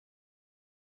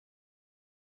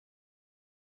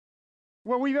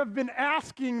Well, we have been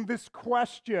asking this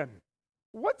question.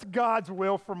 What's God's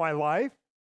will for my life?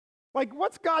 Like,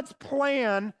 what's God's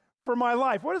plan for my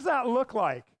life? What does that look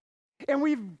like? And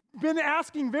we've been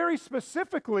asking very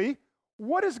specifically,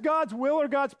 what is God's will or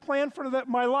God's plan for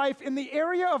my life in the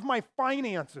area of my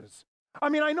finances? I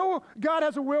mean, I know God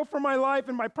has a will for my life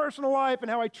and my personal life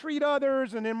and how I treat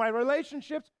others and in my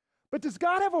relationships, but does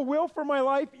God have a will for my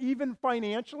life even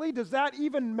financially? Does that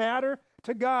even matter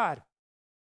to God?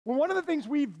 Well, one of the things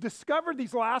we've discovered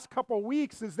these last couple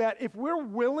weeks is that if we're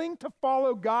willing to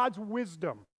follow God's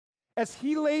wisdom as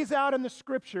He lays out in the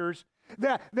scriptures,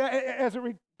 that as it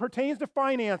pertains to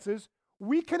finances,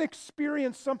 we can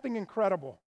experience something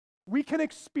incredible. We can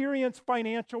experience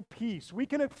financial peace. We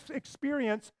can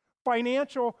experience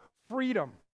financial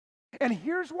freedom. And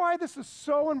here's why this is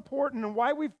so important and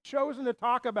why we've chosen to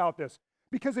talk about this.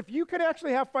 Because if you can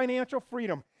actually have financial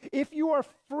freedom, if you are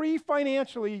free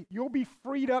financially, you'll be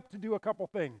freed up to do a couple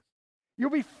things.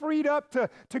 You'll be freed up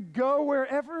to go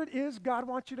wherever it is God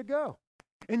wants you to go.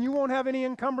 And you won't have any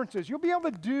encumbrances. You'll be able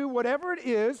to do whatever it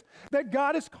is that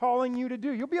God is calling you to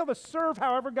do. You'll be able to serve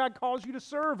however God calls you to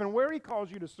serve and where He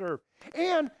calls you to serve.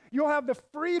 And you'll have the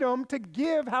freedom to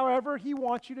give however He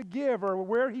wants you to give or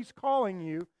where He's calling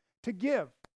you to give.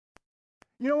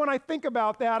 You know, when I think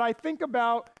about that, I think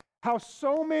about how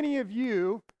so many of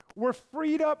you were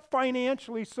freed up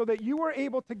financially so that you were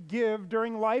able to give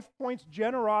during LifePoint's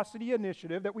generosity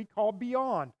initiative that we call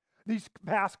Beyond these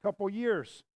past couple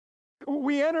years.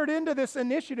 We entered into this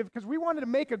initiative because we wanted to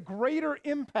make a greater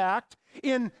impact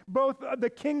in both the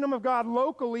kingdom of God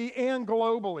locally and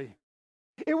globally.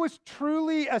 It was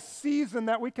truly a season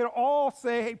that we could all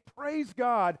say, hey, praise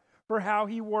God for how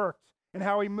He worked and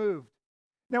how He moved.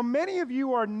 Now, many of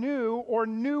you are new or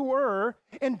newer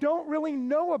and don't really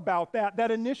know about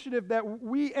that initiative that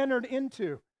we entered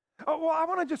into. Well, I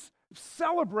want to just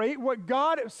celebrate what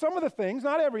God, some of the things,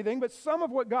 not everything, but some of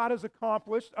what God has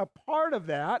accomplished, a part of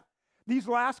that, these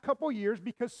last couple years,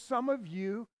 because some of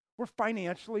you were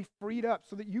financially freed up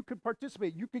so that you could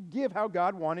participate. You could give how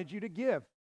God wanted you to give.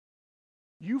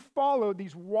 You followed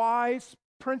these wise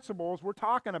principles we're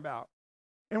talking about.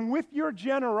 And with your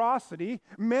generosity,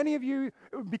 many of you,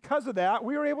 because of that,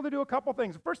 we were able to do a couple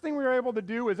things. The first thing we were able to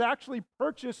do is actually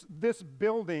purchase this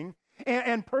building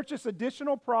and purchase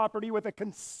additional property with a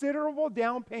considerable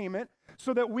down payment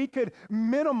so that we could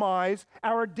minimize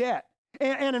our debt.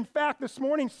 And in fact, this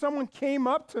morning, someone came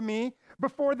up to me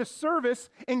before the service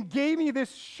and gave me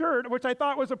this shirt, which I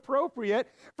thought was appropriate.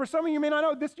 For some of you may not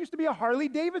know, this used to be a Harley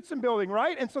Davidson building,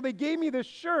 right? And so they gave me this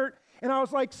shirt, and I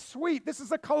was like, sweet, this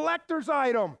is a collector's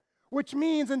item, which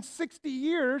means in 60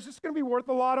 years, it's going to be worth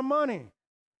a lot of money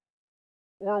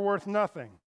or worth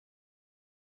nothing.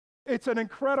 It's an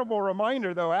incredible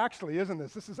reminder, though, actually, isn't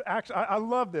this? This is actually, I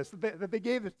love this, that they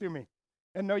gave this to me.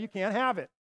 And no, you can't have it.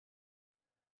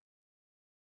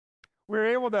 We were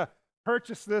able to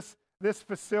purchase this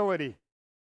facility.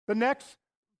 The next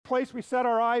place we set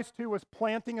our eyes to was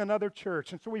planting another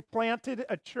church. And so we planted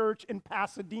a church in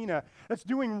Pasadena that's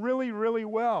doing really, really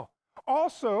well.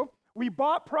 Also, we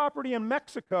bought property in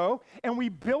Mexico and we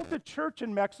built a church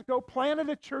in Mexico, planted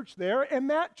a church there, and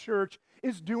that church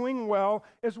is doing well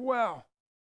as well.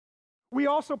 We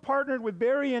also partnered with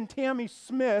Barry and Tammy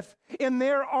Smith in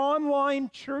their online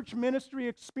church ministry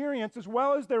experience as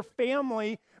well as their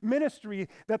family ministry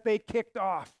that they kicked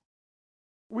off.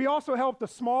 We also helped a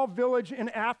small village in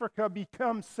Africa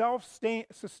become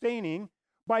self-sustaining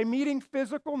by meeting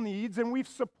physical needs, and we've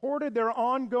supported their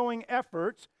ongoing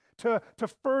efforts to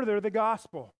further the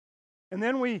gospel. And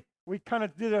then we kind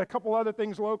of did a couple other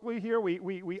things locally here.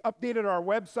 We updated our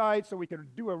website so we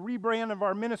could do a rebrand of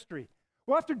our ministry.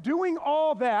 Well, after doing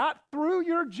all that through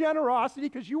your generosity,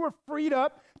 because you were freed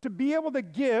up to be able to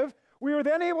give, we were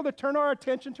then able to turn our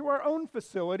attention to our own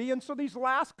facility. And so these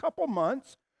last couple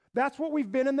months, that's what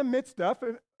we've been in the midst of,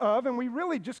 and we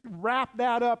really just wrapped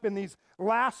that up in these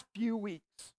last few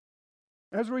weeks.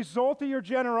 As a result of your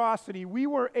generosity, we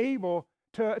were able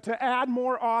to add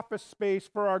more office space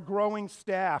for our growing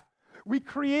staff. We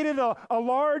created a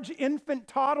large infant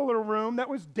toddler room that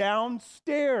was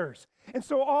downstairs. And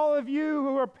so all of you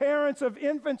who are parents of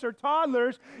infants or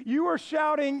toddlers, you are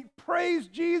shouting, praise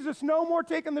Jesus, no more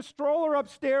taking the stroller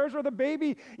upstairs or the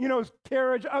baby,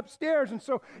 carriage upstairs. And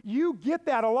so you get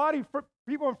that. A lot of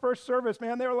people in first service,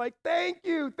 man, they were like, thank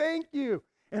you.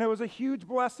 And it was a huge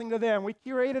blessing to them. We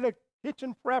curated a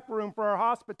kitchen prep room for our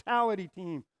hospitality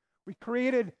team. We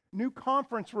created new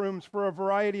conference rooms for a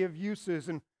variety of uses.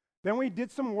 And then we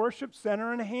did some worship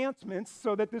center enhancements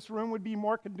so that this room would be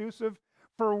more conducive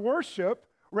for worship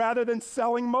rather than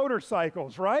selling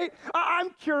motorcycles, right? I'm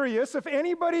curious if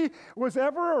anybody was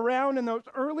ever around in those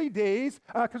early days,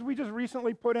 because we just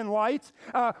recently put in lights,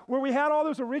 where we had all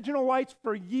those original lights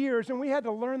for years, and we had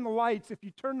to learn the lights. If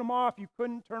you turned them off, you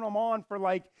couldn't turn them on for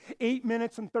like 8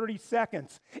 minutes and 30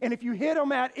 seconds. And if you hit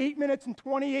them at 8 minutes and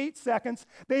 28 seconds,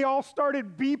 they all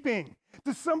started beeping.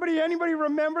 Does anybody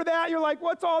remember that? You're like,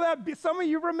 what's all that? Some of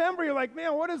you remember, you're like,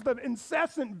 man, what is the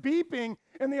incessant beeping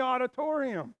in the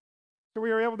auditorium? So we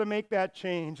were able to make that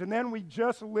change. And then we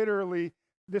just literally,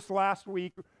 this last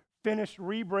week, finished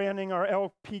rebranding our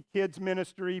LP Kids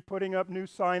ministry, putting up new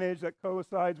signage that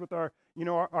coincides with our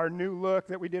new look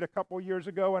that we did a couple years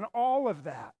ago. And all of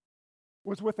that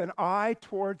was with an eye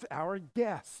towards our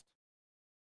guest.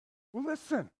 Well,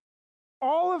 listen,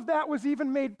 all of that was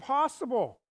even made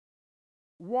possible.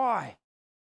 Why?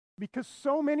 Because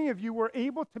so many of you were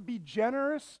able to be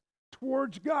generous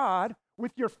towards God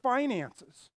with your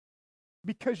finances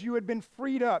because you had been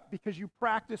freed up, because you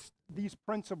practiced these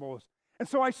principles. And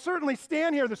so I certainly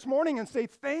stand here this morning and say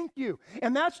thank you.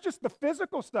 And that's just the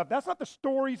physical stuff. That's not the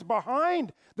stories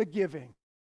behind the giving.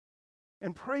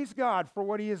 And praise God for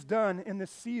what He has done in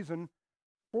this season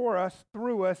for us,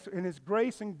 through us, in His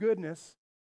grace and goodness.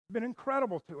 It's been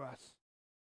incredible to us.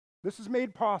 This is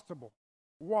made possible.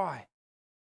 Why?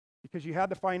 Because you had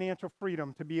the financial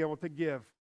freedom to be able to give.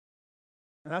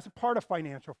 And that's a part of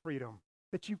financial freedom,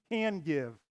 that you can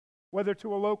give, whether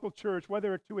to a local church,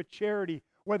 whether to a charity,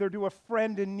 whether to a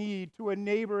friend in need, to a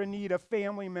neighbor in need, a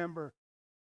family member.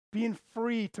 Being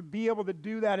free to be able to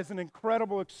do that is an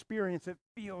incredible experience. It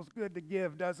feels good to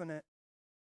give, doesn't it?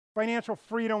 Financial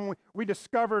freedom, we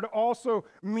discovered, also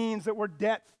means that we're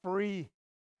debt-free.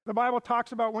 The Bible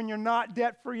talks about when you're not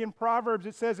debt-free in Proverbs.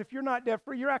 It says if you're not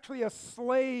debt-free, you're actually a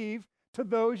slave to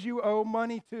those you owe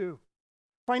money to.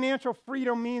 Financial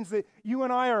freedom means that you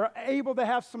and I are able to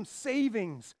have some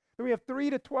savings, that we have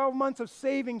 3 to 12 months of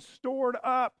savings stored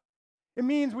up. It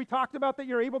means, we talked about, that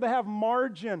you're able to have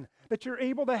margin, that you're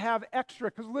able to have extra.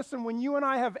 Because listen, when you and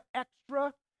I have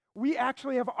extra, we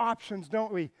actually have options,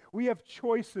 don't we? We have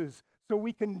choices, so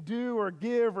we can do or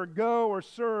give or go or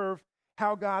serve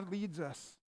how God leads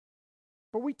us.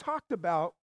 But we talked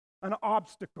about an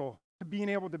obstacle to being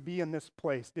able to be in this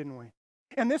place, didn't we?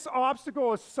 And this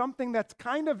obstacle is something that's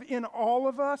kind of in all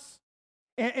of us.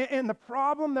 And the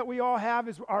problem that we all have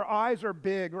is our eyes are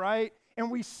big, right? And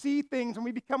we see things and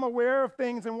we become aware of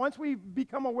things. And once we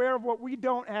become aware of what we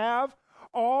don't have,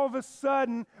 all of a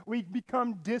sudden we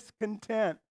become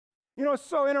discontent. You know, it's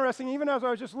so interesting. Even as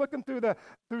I was just looking through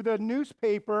the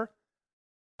newspaper,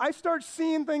 I start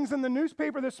seeing things in the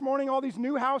newspaper this morning, all these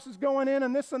new houses going in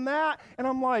and this and that, and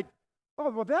I'm like, oh,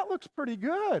 well, that looks pretty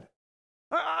good.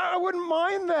 I wouldn't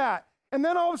mind that. And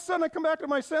then all of a sudden I come back to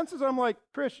my senses, and I'm like,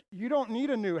 Chris, you don't need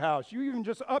a new house. You even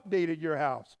just updated your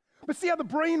house. But see how the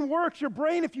brain works. Your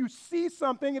brain, if you see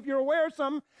something, if you're aware of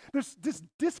something, this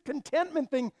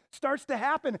discontentment thing starts to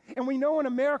happen. And we know in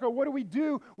America, what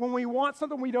do when we want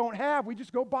something we don't have? We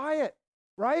just go buy it.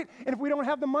 Right? And if we don't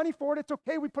have the money for it, it's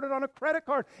okay. We put it on a credit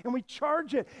card and we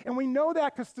charge it. And we know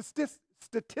that because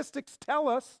statistics tell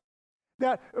us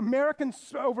that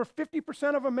over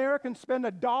 50% of Americans spend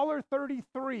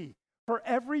 $1.33 for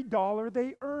every dollar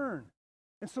they earn.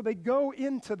 And so they go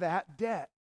into that debt.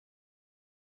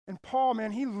 And Paul,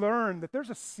 man, he learned that there's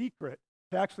a secret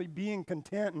to actually being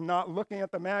content and not looking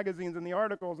at the magazines and the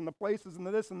articles and the places and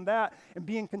the this and that and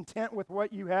being content with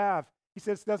what you have. He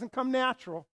says it doesn't come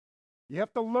natural. You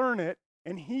have to learn it.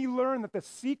 And he learned that the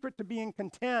secret to being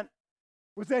content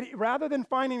was that rather than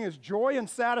finding his joy and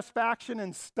satisfaction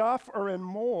in stuff or in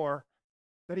more,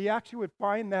 that he actually would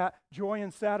find that joy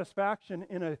and satisfaction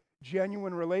in a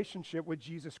genuine relationship with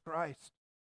Jesus Christ.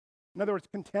 In other words,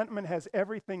 contentment has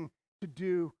everything to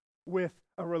do with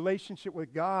a relationship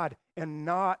with God and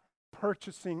not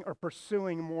purchasing or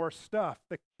pursuing more stuff.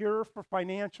 The cure for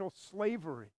financial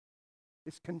slavery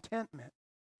is contentment.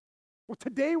 Well,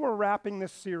 today we're wrapping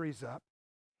this series up,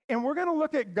 and we're going to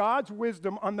look at God's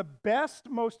wisdom on the best,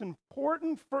 most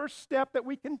important first step that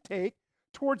we can take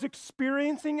towards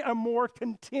experiencing a more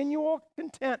continual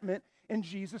contentment in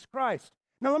Jesus Christ.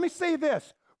 Now, let me say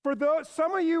this. For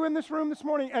some of you in this room this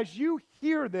morning, as you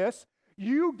hear this,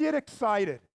 you get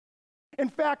excited. In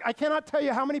fact, I cannot tell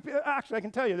you how many people, actually I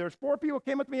can tell you, there's 4 people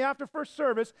who came with me after first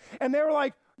service, and they were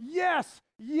like, yes,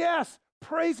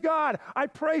 praise God. I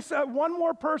pray one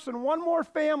more person, one more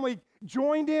family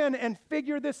joined in and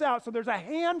figured this out. So there's a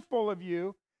handful of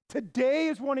you. Today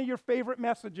is one of your favorite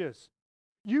messages.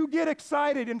 You get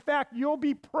excited. In fact, you'll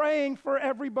be praying for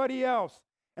everybody else.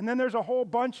 And then there's a whole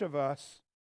bunch of us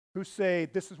who say,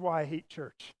 this is why I hate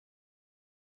church.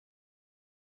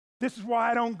 This is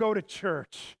why I don't go to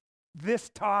church. This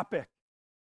topic.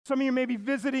 Some of you may be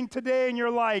visiting today and you're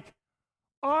like,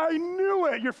 I knew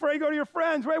it. You're afraid to go to your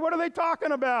friends. Wait, what are they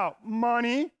talking about?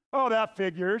 Money. Oh, that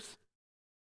figures.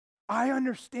 I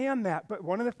understand that, but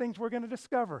one of the things we're going to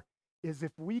discover is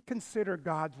if we consider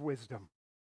God's wisdom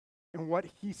and what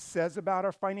he says about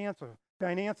our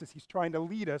finances, he's trying to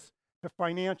lead us to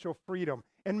financial freedom.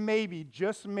 And maybe,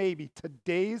 just maybe,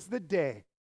 today's the day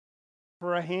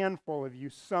for a handful of you,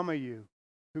 some of you,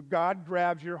 who God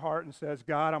grabs your heart and says,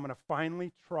 God, I'm going to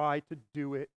finally try to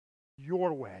do it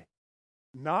your way.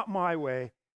 Not my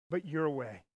way, but your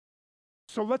way.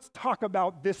 So let's talk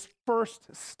about this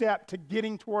first step to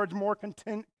getting towards more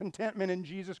contentment in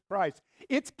Jesus Christ.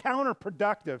 It's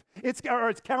counterproductive. It's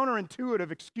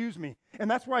counterintuitive,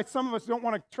 And that's why some of us don't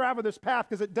want to travel this path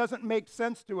because it doesn't make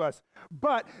sense to us.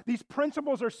 But these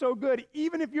principles are so good.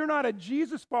 Even if you're not a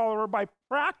Jesus follower, by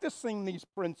practicing these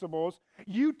principles,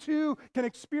 you too can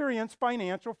experience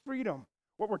financial freedom.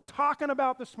 What we're talking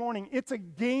about this morning, it's a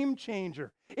game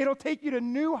changer. It'll take you to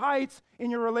new heights in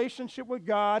your relationship with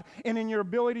God and in your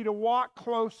ability to walk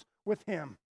close with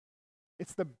him.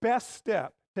 It's the best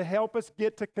step to help us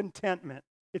get to contentment.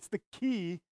 It's the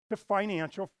key to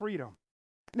financial freedom.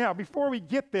 Now, before we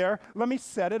get there, let me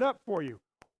set it up for you.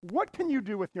 What can you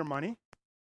do with your money?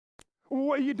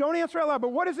 Well, you don't answer out loud,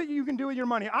 but what is it you can do with your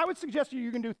money? I would suggest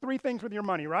you can do 3 things with your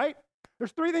money, right?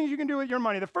 There's 3 things you can do with your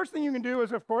money. The first thing you can do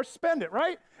is, of course, spend it,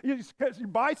 right? You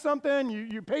buy something,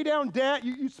 you pay down debt,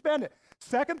 you spend it.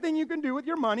 Second thing you can do with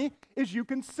your money is you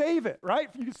can save it, right?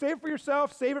 You can save it for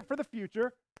yourself, save it for the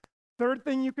future. Third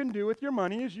thing you can do with your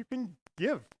money is you can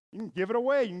give. You can give it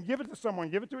away. You can give it to someone,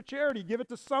 give it to a charity, give it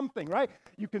to something, right?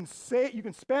 You can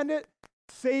spend it,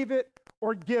 save it,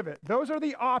 or give it. Those are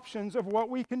the options of what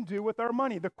we can do with our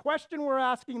money. The question we're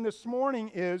asking this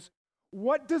morning is,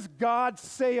 what does God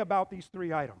say about these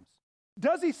 3 items?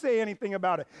 Does he say anything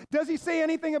about it? Does he say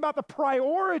anything about the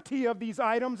priority of these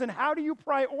items, and how do you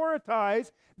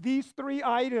prioritize these 3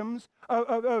 items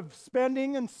of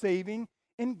spending and saving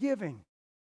and giving?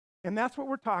 And that's what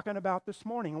we're talking about this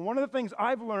morning. And one of the things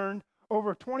I've learned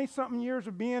over 20-something years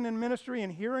of being in ministry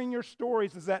and hearing your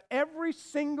stories is that every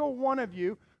single one of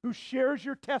you who shares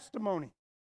your testimony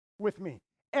with me,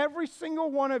 every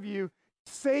single one of you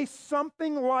say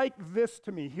something like this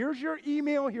to me. Here's your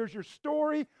email, here's your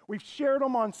story. We've shared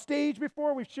them on stage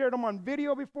before, we've shared them on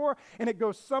video before, and it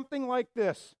goes something like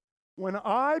this. When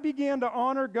I began to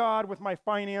honor God with my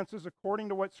finances according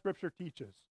to what Scripture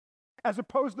teaches, as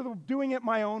opposed to doing it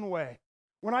my own way,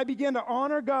 when I began to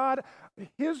honor God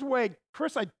his way,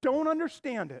 Chris, I don't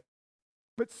understand it,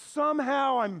 but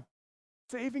somehow I'm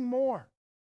saving more.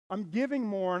 I'm giving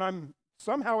more, and I'm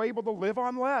somehow able to live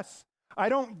on less. I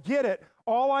don't get it.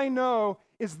 All I know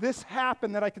is this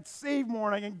happened, that I could save more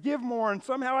and I can give more, and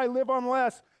somehow I live on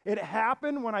less. It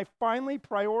happened when I finally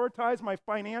prioritized my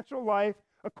financial life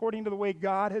according to the way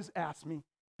God has asked me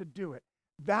to do it.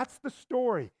 That's the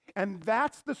story, and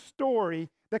that's the story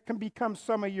that can become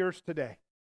some of yours today.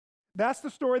 That's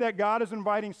the story that God is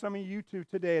inviting some of you to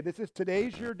today.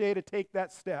 Today's your day to take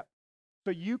that step,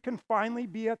 so you can finally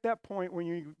be at that point when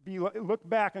you look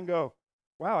back and go,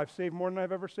 wow, I've saved more than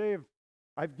I've ever saved.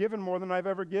 I've given more than I've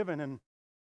ever given, and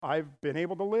I've been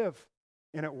able to live,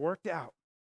 and it worked out.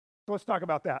 So let's talk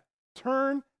about that.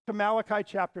 Turn to Malachi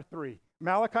chapter 3.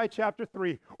 Malachi chapter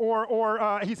 3,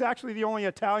 or he's actually the only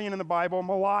Italian in the Bible,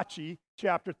 Malachi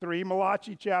chapter 3.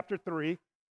 Malachi chapter 3.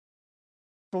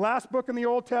 The last book in the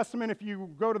Old Testament. If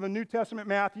you go to the New Testament,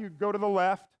 Matthew, go to the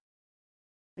left.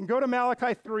 And go to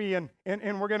Malachi 3, and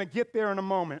we're going to get there in a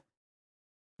moment.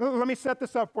 Let me set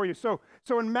this up for you. So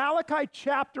in Malachi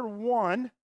chapter 1,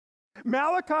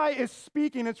 Malachi is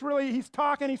speaking.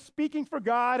 He's speaking for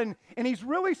God, and he's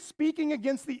really speaking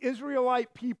against the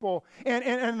Israelite people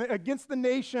and against the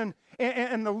nation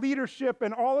and the leadership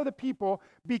and all of the people,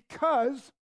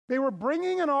 because they were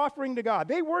bringing an offering to God.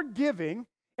 They were giving,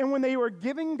 and when they were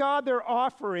giving God their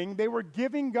offering, they were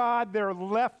giving God their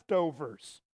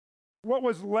leftovers. What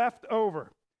was left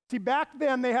over? See, back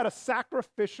then they had a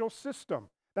sacrificial system.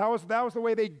 That was the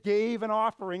way they gave an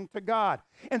offering to God.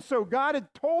 And so God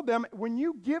had told them, when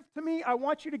you give to me, I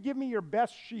want you to give me your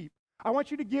best sheep. I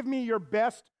want you to give me your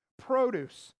best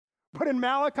produce. But in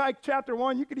Malachi chapter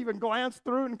 1, you could even glance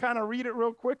through it and kind of read it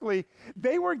real quickly.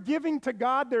 They were giving to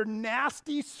God their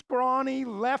nasty, scrawny,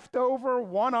 leftover,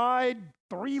 one-eyed,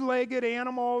 three-legged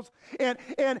animals. And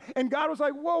God was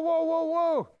like, whoa, whoa, whoa,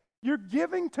 whoa. You're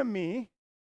giving to me,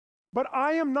 but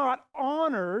I am not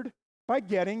honored by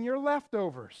getting your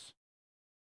leftovers.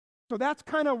 So that's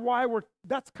kind of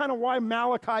why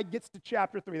Malachi gets to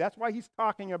chapter 3. That's why he's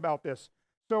talking about this.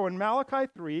 So in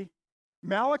Malachi 3,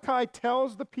 Malachi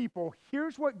tells the people,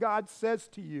 here's what God says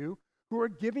to you who are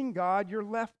giving God your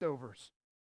leftovers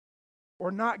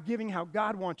or not giving how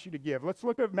God wants you to give. Let's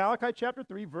look at Malachi chapter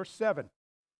 3, verse 7.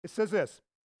 It says this,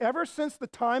 ever since the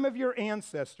time of your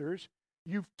ancestors,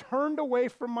 you've turned away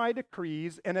from my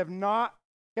decrees and have not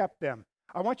kept them.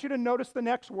 I want you to notice the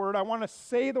next word. I want to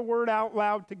say the word out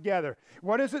loud together.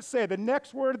 What does it say? The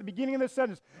next word at the beginning of the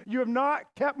sentence, you have not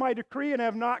kept my decree and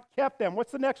have not kept them.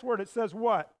 What's the next word? It says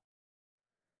what?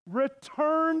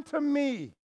 Return to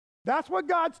me. That's what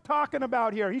God's talking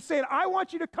about here. He's saying, I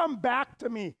want you to come back to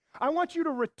me. I want you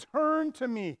to return to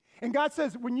me. And God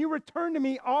says, when you return to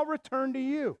me, I'll return to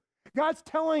you. God's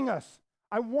telling us,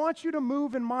 I want you to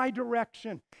move in my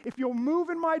direction. If you'll move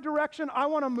in my direction, I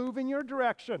want to move in your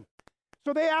direction.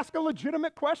 So they ask a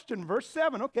legitimate question. Verse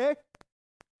 7, okay,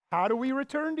 how do we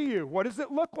return to you? What does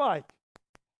it look like?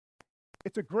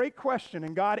 It's a great question,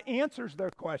 and God answers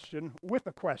their question with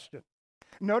a question.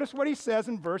 Notice what he says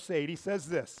in verse 8. He says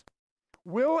this,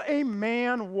 will a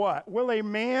man what? Will a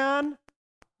man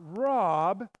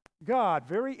rob God?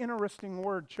 Very interesting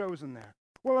word chosen there.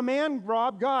 Will a man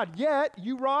rob God? Yet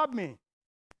you rob me.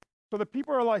 So the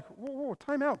people are like, whoa,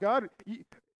 time out, God.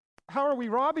 How are we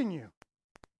robbing you?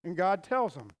 And God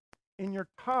tells them, in your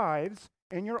tithes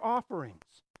and your offerings.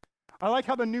 I like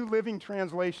how the New Living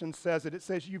Translation says it. It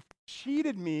says, you've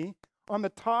cheated me on the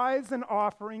tithes and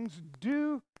offerings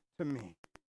due to me.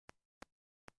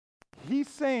 He's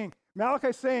saying,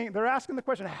 Malachi's saying, they're asking the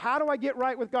question, how do I get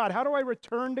right with God? How do I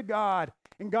return to God?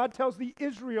 And God tells the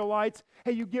Israelites,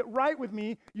 hey, you get right with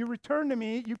me, you return to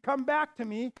me, you come back to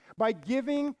me by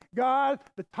giving God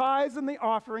the tithes and the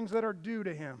offerings that are due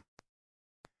to him.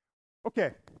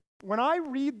 Okay, when I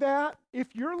read that,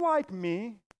 if you're like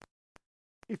me,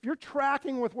 if you're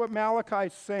tracking with what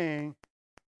Malachi's saying,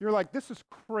 you're like, this is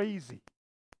crazy.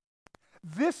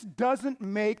 This doesn't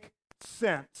make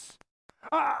sense.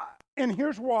 And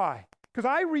here's why. Because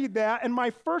I read that, and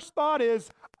my first thought is,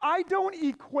 I don't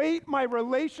equate my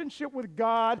relationship with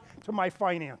God to my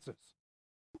finances.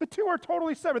 The two are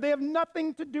totally separate. They have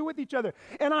nothing to do with each other.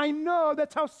 And I know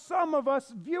that's how some of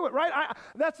us view it, right?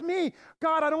 That's me.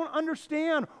 God, I don't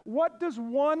understand. What does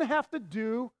one have to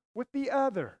do with the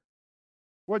other?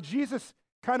 Well, Jesus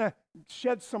kind of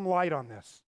sheds some light on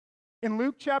this. In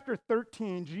Luke chapter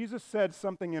 13, Jesus said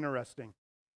something interesting.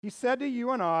 He said to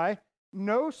you and I,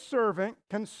 no servant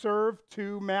can serve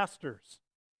two masters.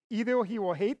 Either he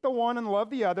will hate the one and love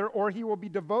the other, or he will be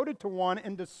devoted to one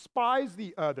and despise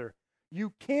the other.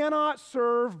 You cannot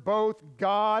serve both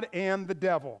God and the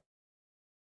devil.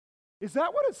 Is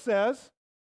that what it says?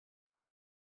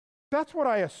 That's what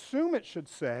I assume it should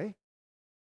say.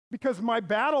 Because my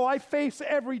battle I face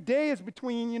every day is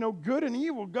between, good and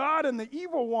evil, God and the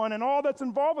evil one and all that's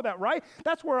involved with that, right?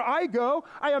 That's where I go.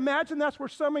 I imagine that's where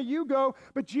some of you go.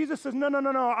 But Jesus says, no,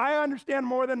 I understand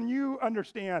more than you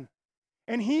understand.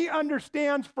 And he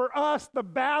understands for us the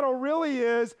battle really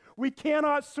is we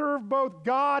cannot serve both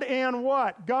God and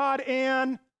what? God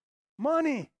and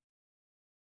money.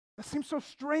 That seems so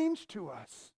strange to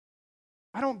us.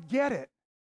 I don't get it.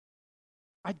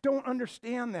 I don't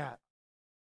understand that.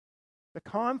 The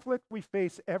conflict we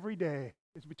face every day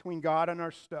is between God and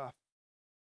our stuff.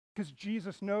 Because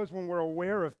Jesus knows when we're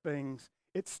aware of things,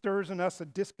 it stirs in us a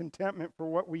discontentment for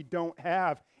what we don't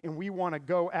have, and we want to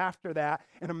go after that.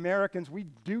 And Americans, we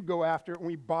do go after it, and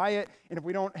we buy it, and if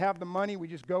we don't have the money, we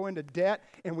just go into debt,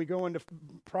 and we go into,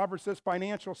 Proverbs says,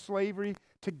 financial slavery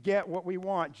to get what we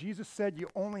want. Jesus said you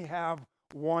only have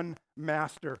one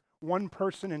master, one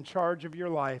person in charge of your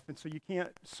life, and so you can't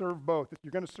serve both. If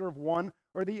you're going to serve one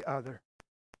or the other.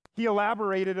 He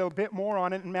elaborated a bit more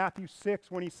on it in Matthew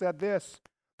 6 when he said this,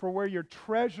 for where your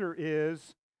treasure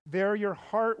is, there your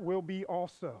heart will be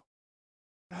also.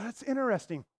 Now that's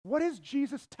interesting. What is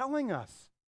Jesus telling us?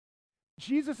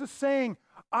 Jesus is saying,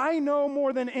 I know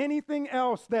more than anything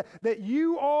else that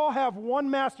you all have one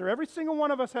master. Every single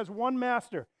one of us has one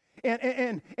master.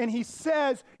 And he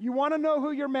says, you want to know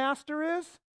who your master is?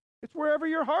 It's wherever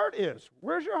your heart is.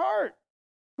 Where's your heart?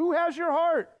 Who has your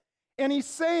heart? And he's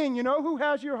saying, who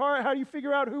has your heart? How do you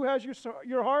figure out who has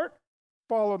your heart?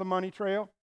 Follow the money trail.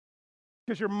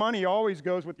 Because your money always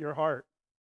goes with your heart.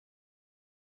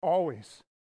 Always.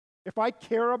 If I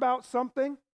care about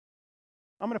something,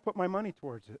 I'm going to put my money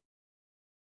towards it.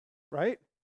 Right?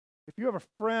 If you have a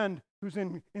friend who's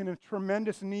in a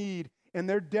tremendous need and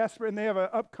they're desperate and they have an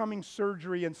upcoming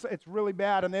surgery and it's really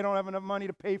bad and they don't have enough money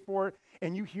to pay for it,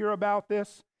 and you hear about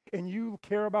this and you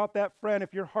care about that friend,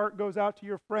 if your heart goes out to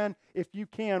your friend, if you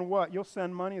can, what? You'll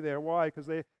send money there. Why? Because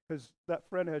that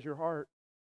friend has your heart.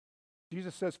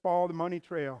 Jesus says, follow the money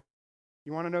trail.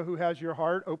 You want to know who has your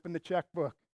heart? Open the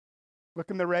checkbook. Look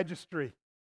in the registry.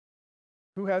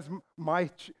 Who has my,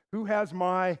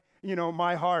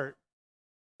 my heart?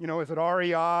 Is it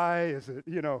REI?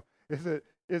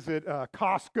 Is it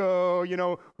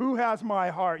Costco? Who has my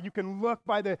heart? You can look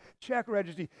by the check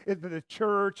registry. Is it a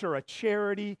church or a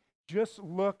charity? Just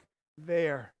look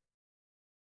there.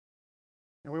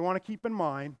 And we want to keep in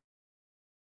mind,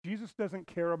 Jesus doesn't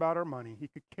care about our money. He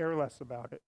could care less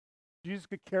about it. Jesus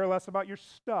could care less about your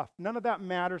stuff. None of that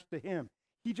matters to him.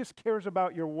 He just cares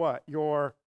about your what?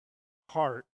 Your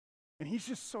heart. And he's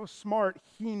just so smart.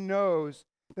 He knows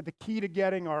that the key to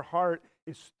getting our heart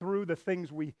is through the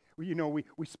things we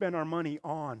spend our money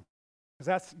on.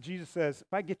 Because Jesus says,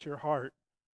 if I get your heart,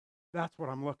 that's what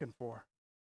I'm looking for.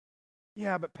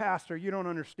 Yeah, but Pastor, you don't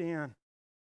understand.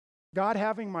 God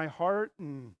having my heart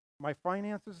and my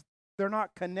finances, they're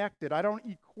not connected. I don't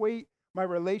equate my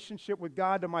relationship with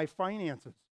God to my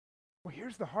finances. Well,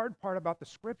 here's the hard part about the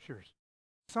scriptures.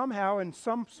 Somehow, in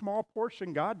some small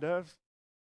portion, God does.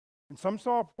 In some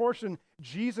small portion,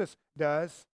 Jesus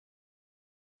does.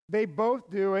 They both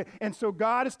do it. And so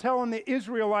God is telling the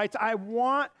Israelites, I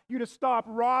want you to stop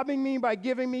robbing me by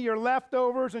giving me your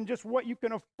leftovers and just what you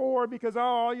can afford, because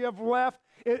all you have left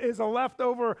is a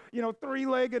leftover,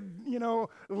 three-legged,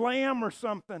 lamb or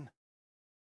something.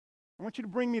 I want you to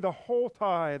bring me the whole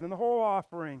tithe and the whole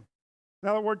offering.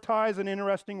 Now, the word tithe is an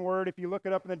interesting word. If you look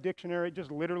it up in the dictionary, it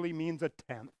just literally means a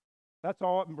tenth. That's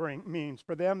all it means.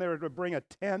 For them, they were to bring a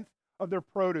tenth of their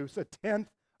produce, a tenth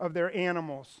of their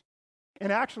animals.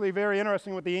 And actually, very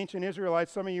interesting with the ancient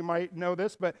Israelites, some of you might know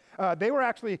this, but they were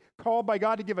actually called by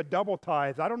God to give a double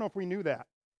tithe. I don't know if we knew that.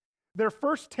 Their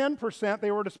first 10%,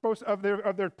 they were supposed of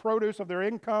their produce, of their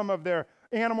income, of their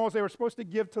animals, they were supposed to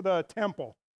give to the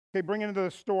temple. Okay, bring it into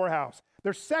the storehouse.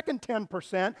 Their second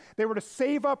 10%, they were to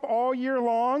save up all year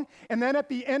long, and then at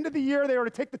the end of the year, they were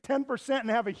to take the 10% and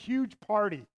have a huge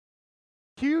party.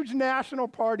 Huge national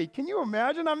party. Can you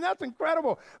imagine? That's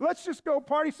incredible. Let's just go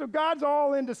party. So God's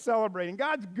all into celebrating.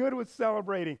 God's good with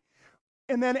celebrating.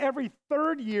 And then every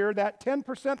third year, that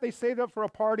 10% they saved up for a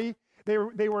party, they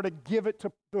were to give it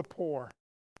to the poor,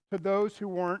 to those who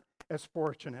weren't as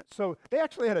fortunate. So they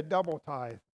actually had a double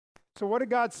tithe. So what did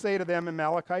God say to them in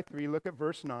Malachi 3? Look at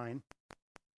verse 9.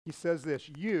 He says this,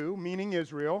 you, meaning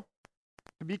Israel,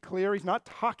 to be clear, he's not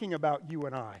talking about you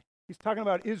and I. He's talking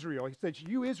about Israel. He says,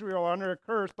 you, Israel, are under a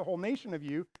curse, the whole nation of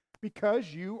you,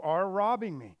 because you are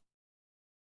robbing me.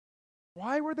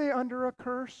 Why were they under a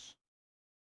curse?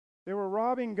 They were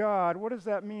robbing God. What does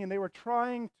that mean? They were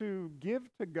trying to give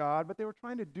to God, but they were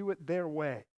trying to do it their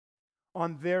way,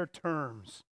 on their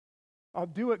terms. I'll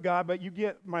do it, God, but you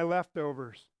get my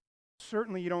leftovers.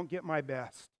 Certainly you don't get my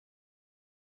best.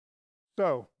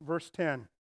 So, verse 10,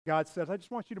 God says, I just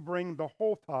want you to bring the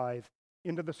whole tithe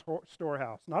into the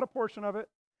storehouse. Not a portion of it,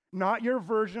 not your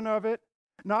version of it,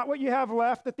 not what you have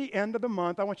left at the end of the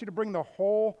month. I want you to bring the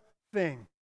whole thing.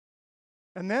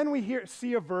 And then we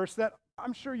see a verse that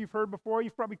I'm sure you've heard before.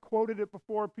 You've probably quoted it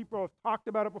before. People have talked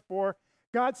about it before.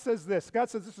 God says this. God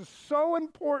says, this is so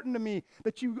important to me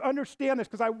that you understand this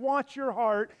because I want your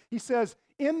heart. He says,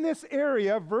 in this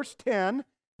area, verse 10,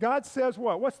 God says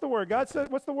what? What's the word? God says,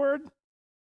 what's the word?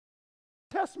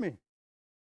 Test me.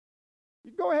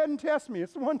 You go ahead and test me.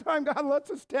 It's the one time God lets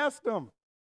us test him.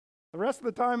 The rest of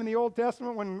the time in the Old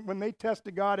Testament, when they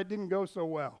tested God, it didn't go so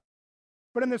well.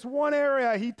 But in this one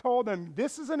area, he told them,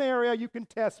 this is an area you can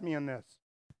test me in this.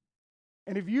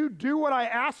 And if you do what I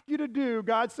ask you to do,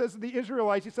 God says to the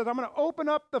Israelites, he says, I'm going to open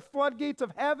up the floodgates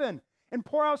of heaven and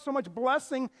pour out so much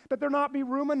blessing that there not be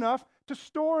room enough to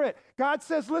store it. God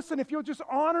says, listen, if you'll just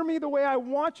honor me the way I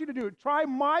want you to do it, try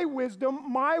my wisdom,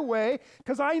 my way,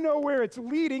 because I know where it's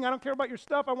leading. I don't care about your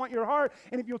stuff. I want your heart.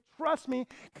 And if you'll trust me,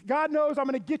 God knows I'm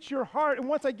going to get your heart. And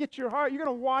once I get your heart, you're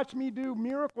going to watch me do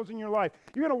miracles in your life.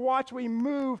 You're going to watch me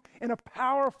move in a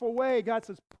powerful way. God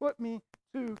says, put me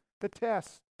to the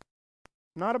test.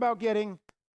 Not about getting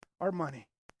our money.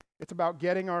 It's about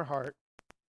getting our heart.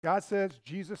 God says,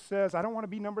 Jesus says, I don't want to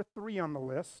be number 3 on the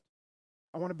list.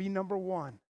 I want to be number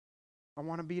 1. I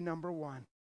want to be number 1.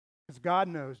 Because God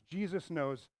knows, Jesus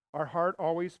knows, our heart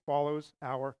always follows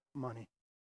our money.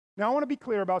 Now I want to be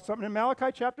clear about something. In Malachi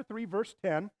chapter 3, verse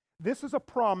 10, this is a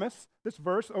promise, this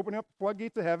verse, opening up the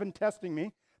floodgates of heaven, testing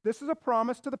me. This is a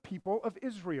promise to the people of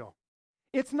Israel.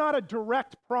 It's not a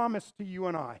direct promise to you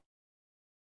and I.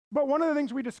 But one of the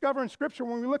things we discover in Scripture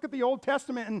when we look at the Old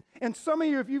Testament, and some of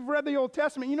you, if you've read the Old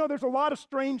Testament, you know there's a lot of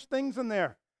strange things in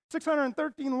there.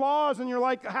 613 laws, and you're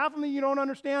like, half of them you don't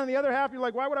understand, and the other half you're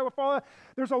like, why would I follow that?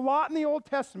 There's a lot in the Old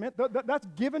Testament that's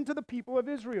given to the people of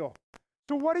Israel.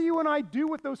 So what do you and I do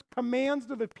with those commands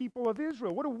to the people of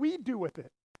Israel? What do we do with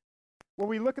it? Well,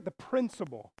 we look at the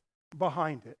principle.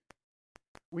 behind it.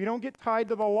 We don't get tied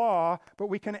to the law, but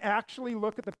we can actually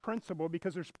look at the principle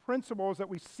because there's principles that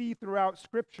we see throughout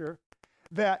Scripture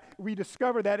that we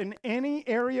discover that in any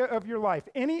area of your life,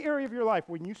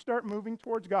 when you start moving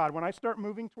towards God, when I start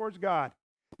moving towards God,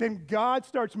 then God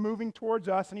starts moving towards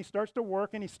us and he starts to work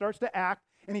and he starts to act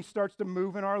and he starts to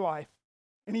move in our life.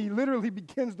 And he literally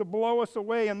begins to blow us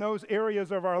away in those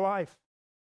areas of our life.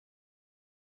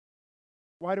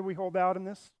 Why do we hold out in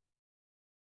this?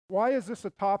 Why is this a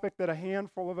topic that a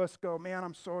handful of us go, man,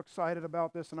 I'm so excited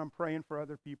about this and I'm praying for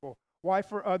other people? Why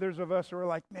for others of us who are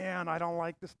like, man, I don't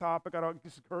like this topic. I don't,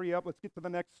 just hurry up. Let's get to the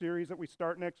next series that we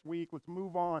start next week. Let's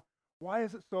move on. Why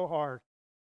is it so hard?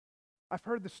 I've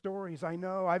heard the stories. I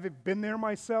know. I've been there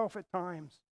myself at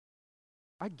times.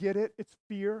 I get it. It's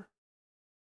fear.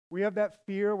 We have that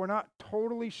fear. We're not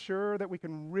totally sure that we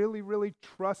can really, really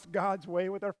trust God's way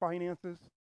with our finances.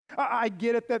 I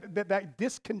get it that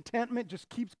discontentment just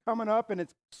keeps coming up and it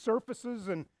surfaces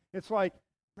and it's like,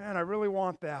 man, I really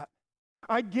want that.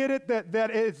 I get it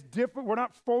that it's different. We're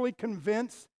not fully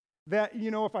convinced that,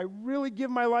 if I really give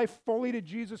my life fully to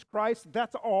Jesus Christ,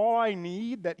 that's all I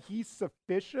need, that he's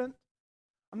sufficient.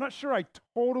 I'm not sure I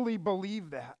totally believe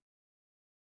that.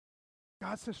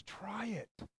 God says, try it.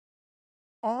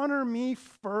 Honor me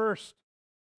first.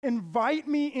 Invite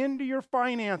me into your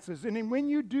finances. And then when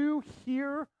you do,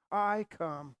 here I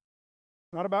come.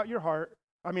 It's not about your heart.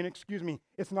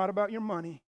 It's not about your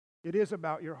money. It is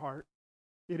about your heart.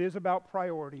 It is about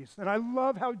priorities. And I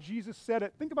love how Jesus said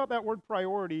it. Think about that word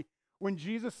priority when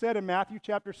Jesus said in Matthew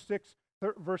chapter 6,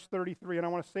 verse 33, and I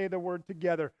want to say the word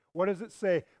together. What does it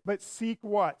say? But seek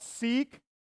what? Seek.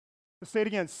 Let's say it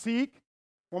again. Seek.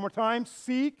 One more time.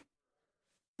 Seek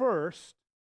first.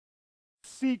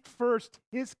 Seek first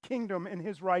his kingdom and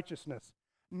his righteousness.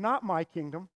 Not my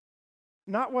kingdom.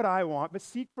 Not what I want, but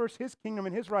seek first his kingdom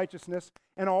and his righteousness.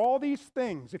 And all these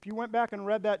things, if you went back and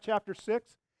read that chapter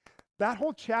 6, that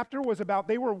whole chapter was about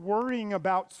they were worrying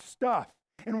about stuff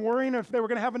and worrying if they were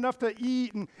going to have enough to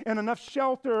eat and enough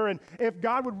shelter and if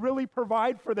God would really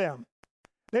provide for them.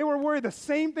 They were worried the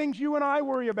same things you and I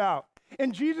worry about.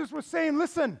 And Jesus was saying,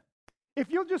 listen,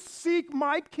 if you'll just seek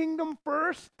my kingdom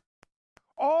first,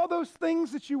 all those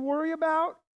things that you worry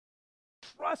about,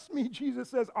 trust me, Jesus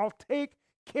says, I'll take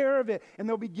care of it, and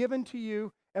they'll be given to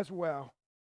you as well.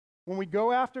 When we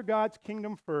go after God's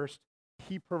kingdom first,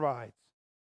 he provides.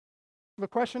 The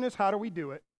question is, how do we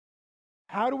do it?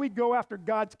 How do we go after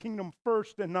God's kingdom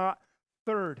first and not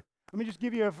third? Let me just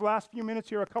give you, the last few minutes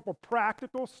here, a couple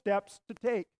practical steps to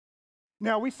take.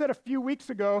 Now, we said a few weeks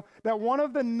ago that one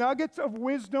of the nuggets of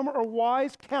wisdom or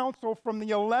wise counsel from the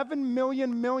 11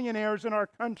 million millionaires in our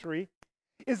country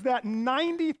is that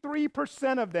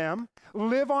 93% of them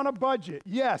live on a budget.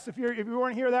 Yes, if you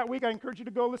weren't here that week, I encourage you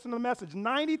to go listen to the message.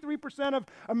 93% of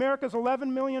America's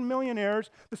 11 million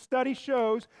millionaires, the study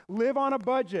shows, live on a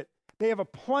budget. They have a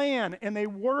plan, and they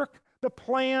work the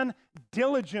plan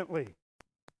diligently.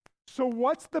 So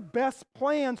what's the best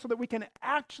plan so that we can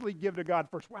actually give to God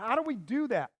first? Well, how do we do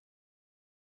that?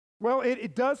 Well,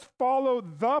 it does follow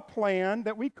the plan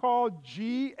that we call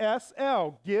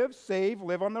GSL, give, save,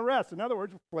 live on the rest. In other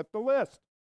words, flip the list.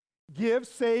 Give,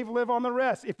 save, live on the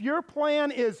rest. If your plan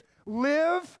is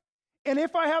live, and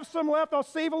if I have some left, I'll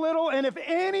save a little, and if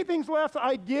anything's left,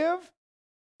 I give,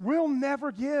 we'll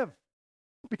never give.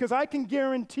 Because I can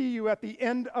guarantee you at the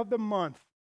end of the month,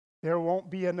 there won't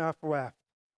be enough left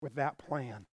with that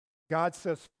plan. God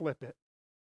says flip it.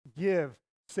 Give,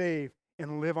 save,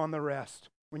 and live on the rest.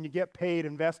 When you get paid,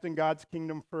 invest in God's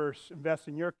kingdom first. Invest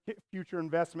in your future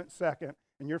investment second,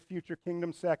 and your future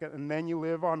kingdom second, and then you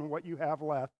live on what you have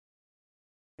left.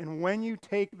 And when you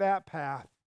take that path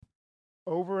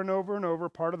over and over and over,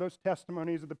 part of those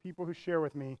testimonies of the people who share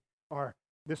with me are,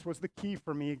 this was the key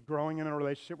for me growing in a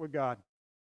relationship with God.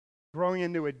 Growing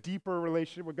into a deeper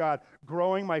relationship with God.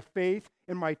 Growing my faith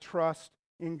and my trust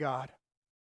in God.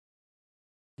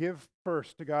 Give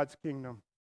first to God's kingdom.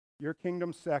 Your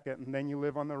kingdom second, and then you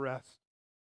live on the rest.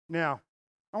 Now,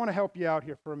 I want to help you out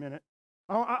here for a minute.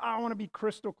 I want to be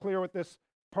crystal clear with this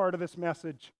part of this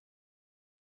message.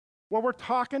 What we're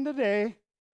talking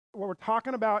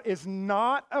about is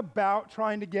not about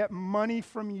trying to get money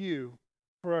from you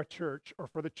for a church or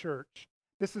for the church.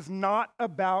 This is not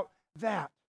about that.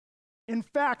 In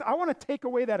fact, I want to take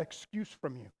away that excuse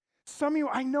from you. Some of you,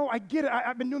 I know, I get it.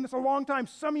 I've been doing this a long time.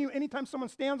 Some of you, anytime someone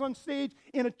stands on stage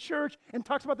in a church and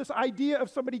talks about this idea of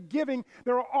somebody giving,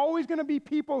 there are always going to be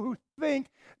people who think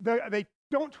they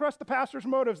don't trust the pastor's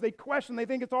motives. They question. They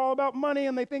think it's all about money,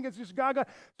 and they think it's just God.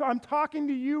 So I'm talking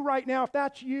to you right now, if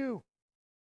that's you.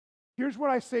 Here's what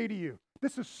I say to you.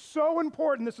 This is so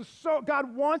important.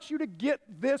 God wants you to get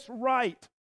this right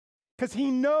because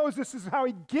he knows this is how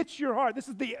he gets your heart. This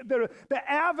is the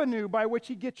avenue by which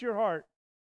he gets your heart.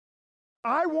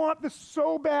 I want this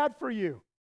so bad for you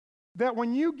that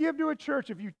when you give to a church,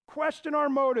 if you question our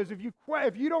motives, if you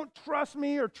don't trust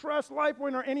me or trust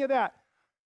LifePoint or any of that,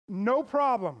 no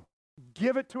problem.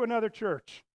 Give it to another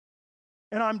church.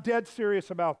 And I'm dead serious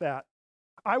about that.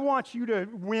 I want you to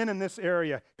win in this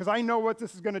area because I know what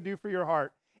this is going to do for your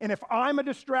heart. And if I'm a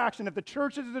distraction, if the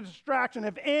church is a distraction,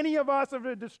 if any of us are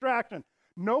a distraction,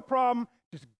 no problem,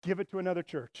 just give it to another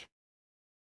church.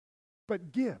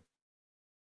 But give.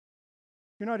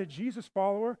 You're not a Jesus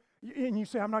follower, and you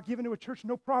say, I'm not giving to a church,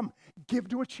 no problem. Give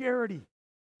to a charity.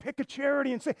 Pick a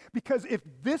charity and say, because if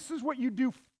this is what you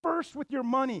do first with your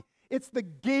money, it's the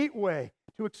gateway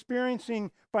to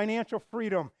experiencing financial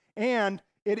freedom, and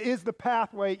it is the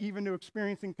pathway even to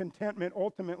experiencing contentment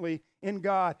ultimately in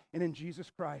God and in Jesus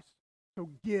Christ.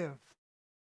 So give.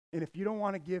 And if you don't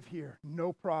want to give here,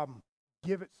 no problem.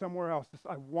 Give it somewhere else.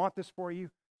 I want this for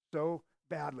you so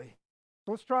badly.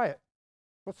 So let's try it.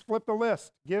 Let's flip the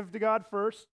list. Give to God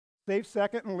first, save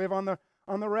second, and live on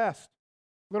the rest.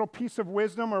 Little piece of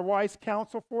wisdom or wise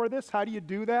counsel for this. How do you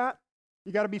do that?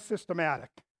 You got to be systematic.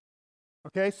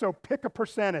 Okay, so pick a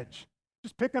percentage.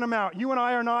 Just picking them out. You and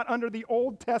I are not under the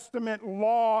Old Testament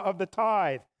law of the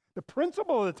tithe. The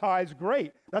principle of the tithe is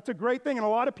great. That's a great thing, and a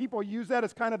lot of people use that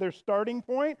as kind of their starting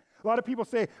point. A lot of people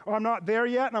say, oh, I'm not there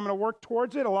yet, and I'm going to work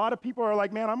towards it. A lot of people are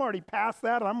like, man, I'm already past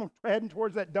that, and I'm heading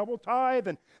towards that double tithe.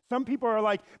 And some people are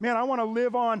like, man, I want to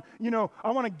live on,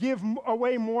 I want to give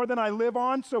away more than I live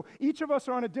on. So each of us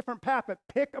are on a different path, but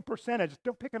pick a percentage.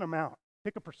 Don't pick an amount.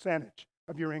 Pick a percentage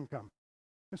of your income.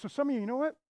 And so some of you know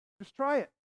what? Just try it.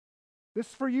 This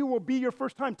for you will be your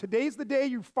first time. Today's the day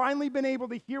you've finally been able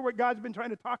to hear what God's been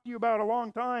trying to talk to you about a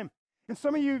long time. And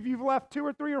some of you, you've left 2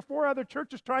 or 3 or 4 other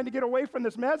churches trying to get away from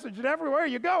this message, and everywhere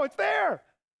you go, it's there.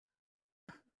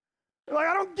 You're like,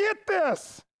 I don't get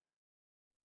this.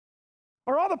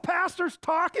 Are all the pastors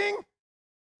talking?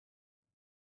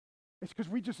 It's because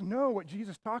we just know what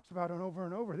Jesus talks about over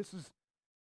and over.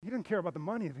 He doesn't care about the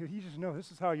money. He just knows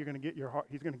this is how you're going to get your heart.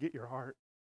 He's going to get your heart.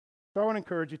 So I want to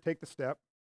encourage you, take the step.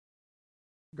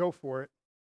 Go for it.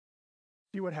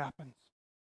 See what happens.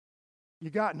 You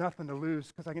got nothing to lose,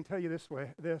 because I can tell you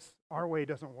our way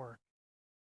doesn't work.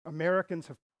 Americans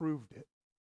have proved it.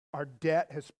 Our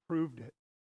debt has proved it.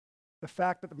 The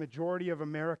fact that the majority of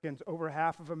Americans, over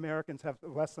half of Americans, have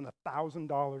less than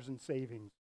 $1,000 in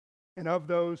savings. And of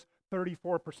those,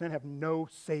 34% have no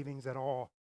savings at all.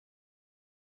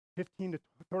 $15,000 to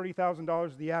 $30,000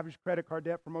 is the average credit card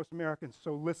debt for most Americans.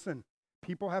 So listen.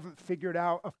 People haven't figured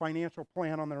out a financial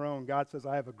plan on their own. God says,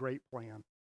 I have a great plan.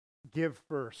 Give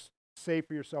first, save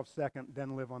for yourself second,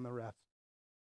 then live on the rest.